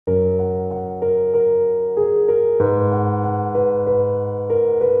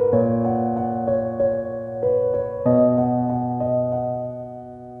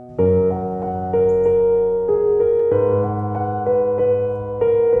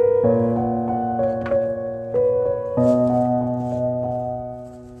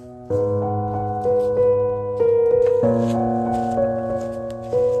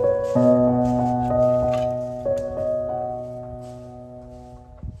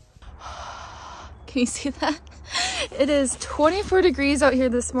Can you see that? It is 24 degrees out here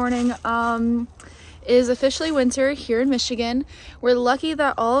this morning. It is officially winter here in Michigan. We're lucky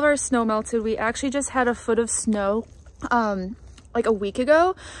that all of our snow melted. We actually just had a foot of snow like a week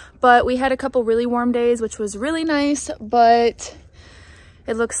ago, but we had a couple really warm days, which was really nice, but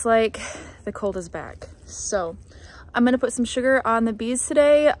it looks like the cold is back. So I'm gonna put some sugar on the bees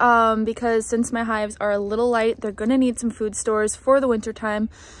today because since my hives are a little light, they're gonna need some food stores for the winter time.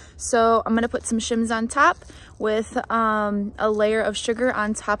 So I'm gonna put some shims on top with a layer of sugar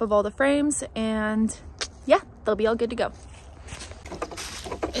on top of all the frames, and yeah, they'll be all good to go.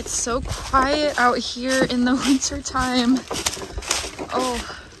 It's so quiet out here in the winter time.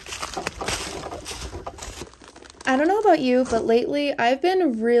 Oh. I don't know about you, but lately I've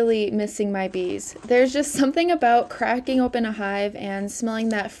been really missing my bees. There's just something about cracking open a hive and smelling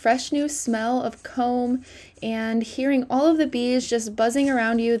that fresh new smell of comb and hearing all of the bees just buzzing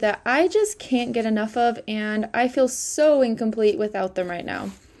around you that I just can't get enough of, and I feel so incomplete without them right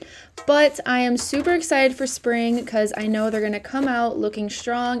now. But I am super excited for spring because I know they're going to come out looking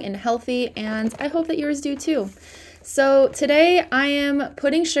strong and healthy, and I hope that yours do too. So today I am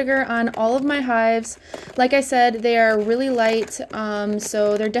putting sugar on all of my hives. Like I said, they are really light,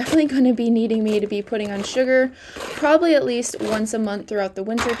 so they're definitely going to be needing me to be putting on sugar probably at least once a month throughout the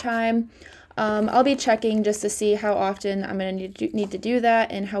winter time. I'll be checking just to see how often I'm going to need to do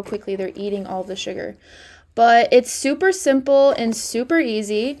that and how quickly they're eating all of the sugar. But it's super simple and super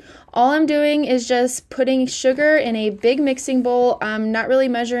easy. All I'm doing is just putting sugar in a big mixing bowl. I'm not really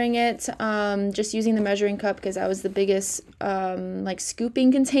measuring it, just using the measuring cup because that was the biggest like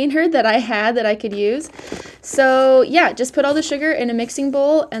scooping container that I had that I could use. So yeah, just put all the sugar in a mixing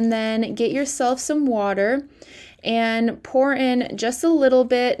bowl and then get yourself some water and pour in just a little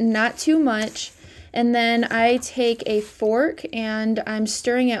bit, not too much. And then I take a fork and I'm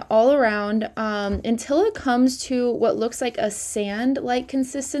stirring it all around until it comes to what looks like a sand-like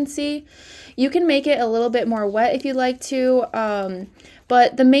consistency. You can make it a little bit more wet if you'd like to,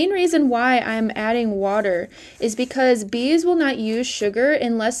 but the main reason why I'm adding water is because bees will not use sugar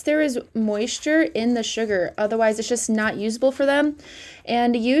unless there is moisture in the sugar. Otherwise, it's just not usable for them.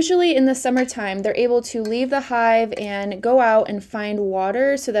 And usually in the summertime, they're able to leave the hive and go out and find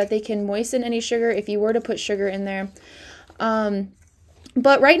water so that they can moisten any sugar if you were to put sugar in there.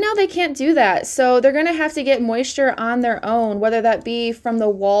 But right now they can't do that, so they're going to have to get moisture on their own, whether that be from the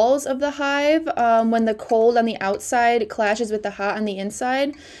walls of the hive, when the cold on the outside clashes with the hot on the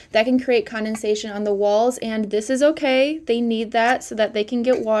inside. That can create condensation on the walls, and this is okay. They need that so that they can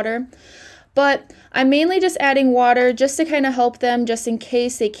get water. But I'm mainly just adding water just to kind of help them, just in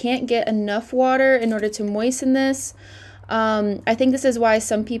case they can't get enough water in order to moisten this. I think this is why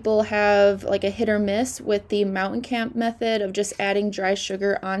some people have like a hit or miss with the mountain camp method of just adding dry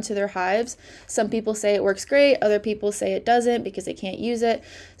sugar onto their hives. Some people say it works great, other people say it doesn't because they can't use it.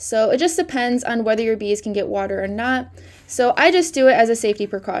 So it just depends on whether your bees can get water or not. So I just do it as a safety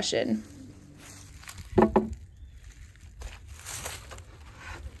precaution.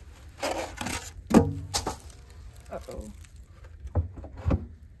 Uh-oh.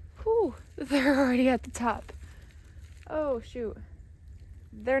 Whew, they're already at the top. Oh shoot,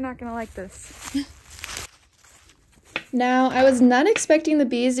 they're not gonna like this. Now, I was not expecting the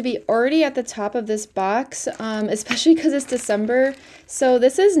bees to be already at the top of this box, especially because it's December, so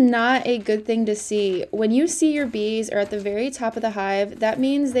this is not a good thing to see. When you see your bees are at the very top of the hive, that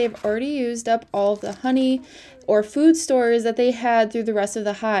means they've already used up all of the honey or food stores that they had through the rest of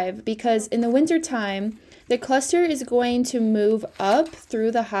the hive, because in the winter time, the cluster is going to move up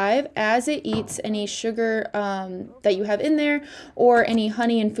through the hive as it eats any sugar that you have in there or any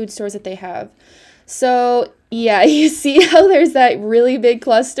honey and food stores that they have. So yeah, you see how there's that really big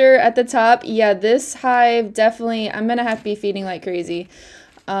cluster at the top? Yeah, this hive definitely, I'm going to have to be feeding like crazy.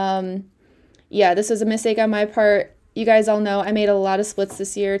 Yeah, this was a mistake on my part. You guys all know I made a lot of splits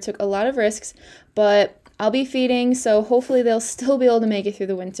this year, took a lot of risks, but I'll be feeding, so hopefully they'll still be able to make it through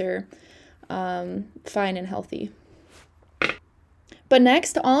the winter. Fine and healthy. But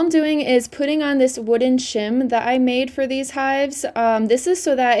next, all I'm doing is putting on this wooden shim that I made for these hives. This is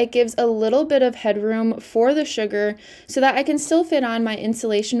so that it gives a little bit of headroom for the sugar so that I can still fit on my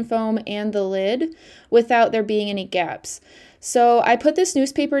insulation foam and the lid without there being any gaps. So I put this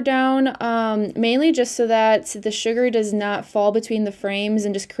newspaper down mainly just so that the sugar does not fall between the frames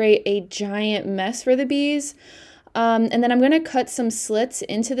and just create a giant mess for the bees. And then I'm going to cut some slits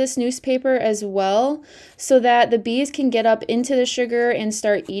into this newspaper as well so that the bees can get up into the sugar and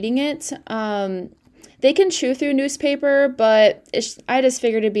start eating it. They can chew through newspaper, but I just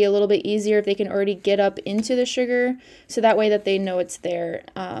figured it'd be a little bit easier if they can already get up into the sugar so that way that they know it's there.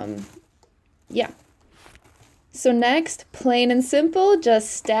 Yeah. So next, plain and simple,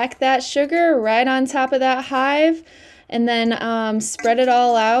 just stack that sugar right on top of that hive and then spread it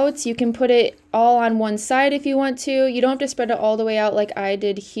all out. You can put it all on one side if you want to. You don't have to spread it all the way out like I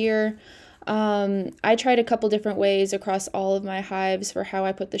did here. I tried a couple different ways across all of my hives for how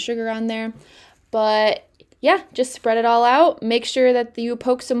I put the sugar on there. But yeah, just spread it all out. Make sure that you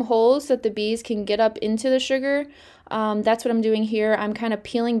poke some holes so that the bees can get up into the sugar. That's what I'm doing here. I'm kind of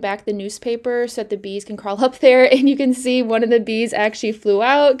peeling back the newspaper so that the bees can crawl up there, and you can see one of the bees actually flew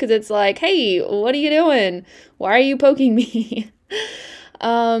out because it's like, hey, what are you doing? Why are you poking me?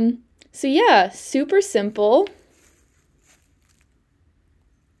 So yeah, super simple.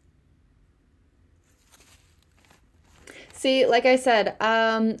 See, like I said,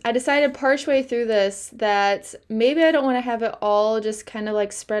 I decided partway through this that maybe I don't want to have it all just kind of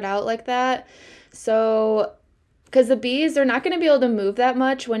like spread out like that. So because the bees, they're not going to be able to move that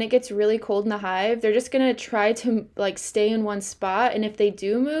much when it gets really cold in the hive. They're just going to try to like stay in one spot. And if they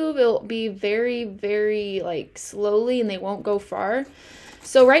do move, it'll be very, very like slowly and they won't go far.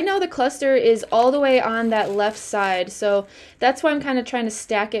 So right now the cluster is all the way on that left side. So that's why I'm kind of trying to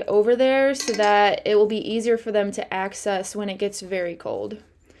stack it over there so that it will be easier for them to access when it gets very cold.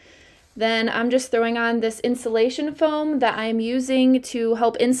 Then I'm just throwing on this insulation foam that I'm using to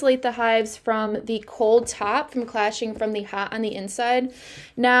help insulate the hives from the cold top from clashing from the hot on the inside.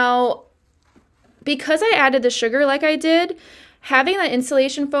 Now, because I added the sugar like I did, having that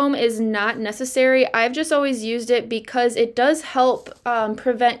insulation foam is not necessary. I've just always used it because it does help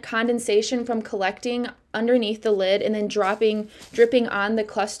prevent condensation from collecting underneath the lid and then dripping on the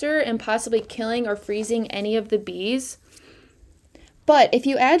cluster and possibly killing or freezing any of the bees. But if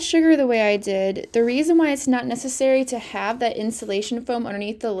you add sugar the way I did, the reason why it's not necessary to have that insulation foam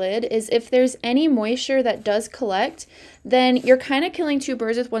underneath the lid is if there's any moisture that does collect, then you're kind of killing two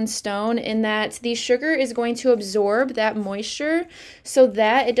birds with one stone in that the sugar is going to absorb that moisture so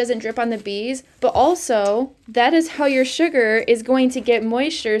that it doesn't drip on the bees, but also that is how your sugar is going to get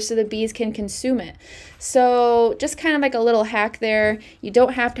moisture so the bees can consume it. So just kind of like a little hack there. You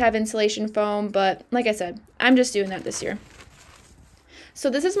don't have to have insulation foam, but like I said, I'm just doing that this year. So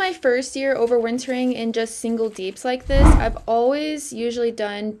this is my first year overwintering in just single deeps like this. I've always usually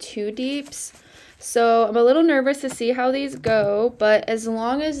done 2 deeps. So I'm a little nervous to see how these go, but as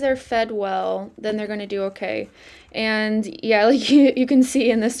long as they're fed well, then they're going to do okay. And yeah, like you can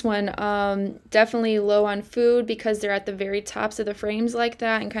see in this one, definitely low on food because they're at the very tops of the frames like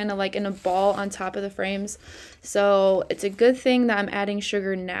that and kind of like in a ball on top of the frames. So it's a good thing that I'm adding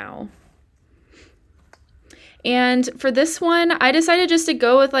sugar now. And for this one, I decided just to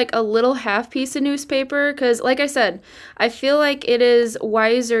go with like a little half piece of newspaper because, like I said, I feel like it is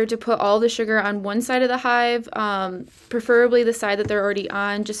wiser to put all the sugar on one side of the hive, preferably the side that they're already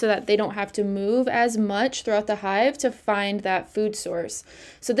on, just so that they don't have to move as much throughout the hive to find that food source.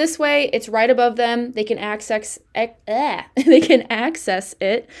 So this way, it's right above them. They can access it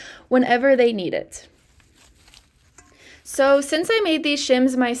whenever they need it. So since I made these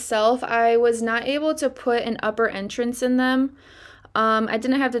shims myself, I was not able to put an upper entrance in them. I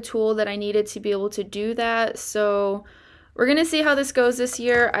didn't have the tool that I needed to be able to do that, so we're going to see how this goes this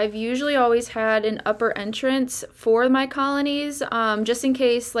year. I've usually always had an upper entrance for my colonies, just in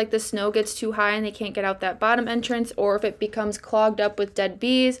case like the snow gets too high and they can't get out that bottom entrance, or if it becomes clogged up with dead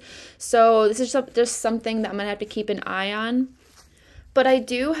bees. So this is just something that I'm going to have to keep an eye on. But I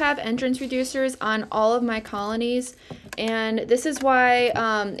do have entrance reducers on all of my colonies, and this is why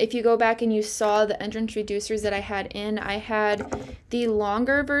if you go back and you saw the entrance reducers that I had the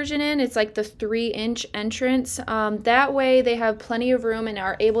longer version in. It's like the 3-inch entrance. That way they have plenty of room and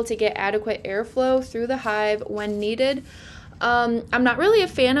are able to get adequate airflow through the hive when needed. I'm not really a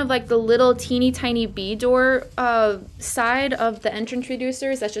fan of like the little teeny tiny bee door side of the entrance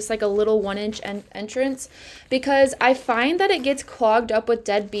reducers. That's just like a little 1-inch entrance, because I find that it gets clogged up with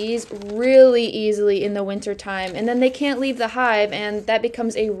dead bees really easily in the winter time, and then they can't leave the hive, and that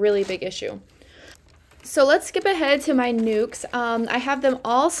becomes a really big issue. So let's skip ahead to my nukes. I have them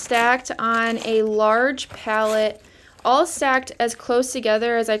all stacked on a large pallet, all stacked as close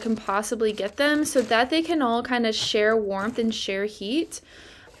together as I can possibly get them so that they can all kind of share warmth and share heat,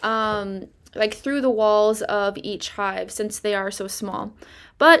 like through the walls of each hive since they are so small.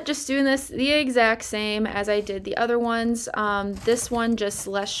 But just doing this the exact same as I did the other ones. This one just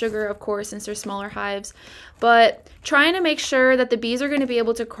less sugar, of course, since they're smaller hives. But trying to make sure that the bees are going to be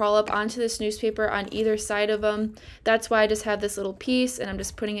able to crawl up onto this newspaper on either side of them. That's why I just have this little piece and I'm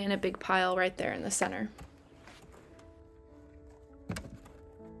just putting it in a big pile right there in the center.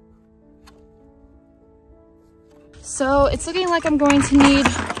 So it's looking like I'm going to need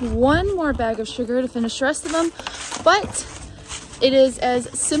one more bag of sugar to finish the rest of them, but it is as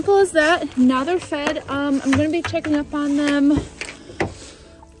simple as that. Now they're fed. I'm going to be checking up on them.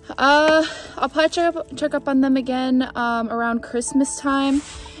 I'll probably check up on them again around Christmas time,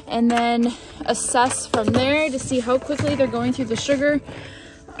 and then assess from there to see how quickly they're going through the sugar.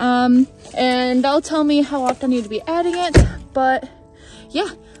 And that'll tell me how often I need to be adding it. But yeah,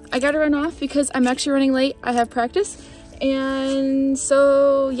 I gotta run off because I'm actually running late. I have practice. And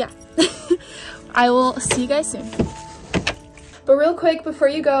so yeah, I will see you guys soon. But real quick before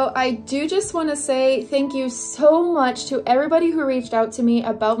you go, I do just want to say thank you so much to everybody who reached out to me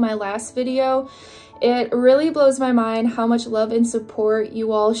about my last video. It really blows my mind how much love and support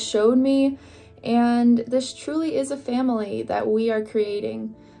you all showed me, and this truly is a family that we are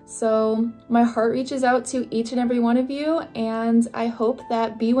creating. So my heart reaches out to each and every one of you, and I hope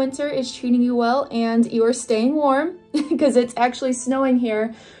that Bee Winter is treating you well and you're staying warm because it's actually snowing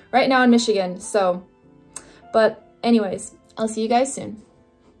here right now in Michigan. So, but anyways, I'll see you guys soon.